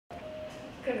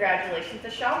Congratulations to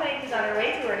Humane, who's on her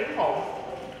way to her new home.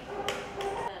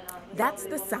 That's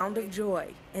the sound of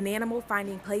joy, an animal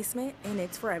finding placement in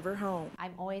its forever home.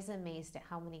 I'm always amazed at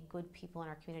how many good people in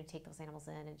our community take those animals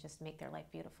in and just make their life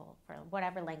beautiful for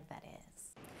whatever length that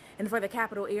is. And for the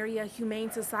Capital Area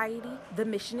Humane Society, the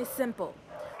mission is simple: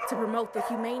 to promote the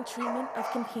humane treatment of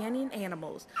companion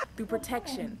animals through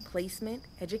protection, placement,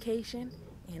 education,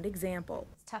 and example.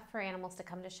 It's tough for animals to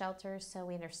come to shelters, so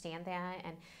we understand that,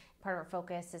 and part of our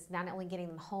focus is not only getting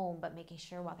them home, but making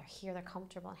sure while they're here they're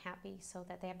comfortable and happy so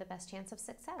that they have the best chance of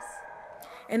success.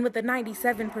 And with the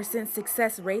 97%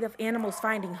 success rate of animals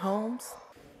finding homes,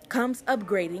 comes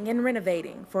upgrading and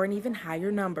renovating for an even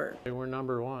higher number. We're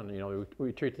number one. You know,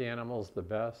 we treat the animals the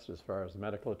best as far as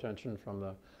medical attention from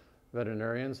the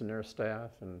veterinarians and their staff,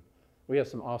 and we have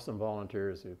some awesome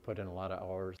volunteers who put in a lot of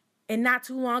hours. And not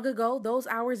too long ago, those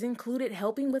hours included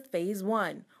helping with Phase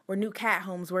 1, where new cat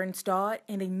homes were installed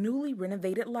and a newly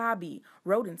renovated lobby,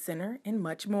 rodent center, and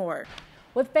much more.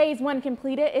 With Phase 1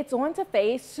 completed, it's on to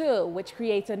Phase 2, which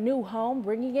creates a new home,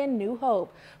 bringing in new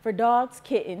hope for dogs,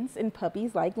 kittens, and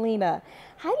puppies like Lena.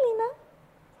 Hi, Lena.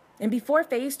 And before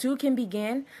Phase 2 can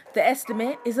begin, the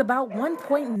estimate is about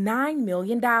 $1.9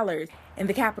 million. And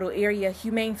the Capital Area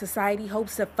Humane Society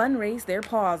hopes to fundraise their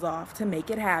paws off to make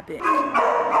it happen.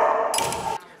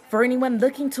 For anyone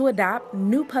looking to adopt,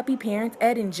 new puppy parents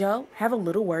Ed and Joe have a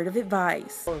little word of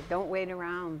advice. Don't wait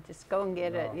around. Just go and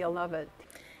get it. You'll love it.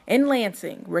 In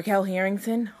Lansing, Raquel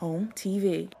Harrington, Home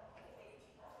TV.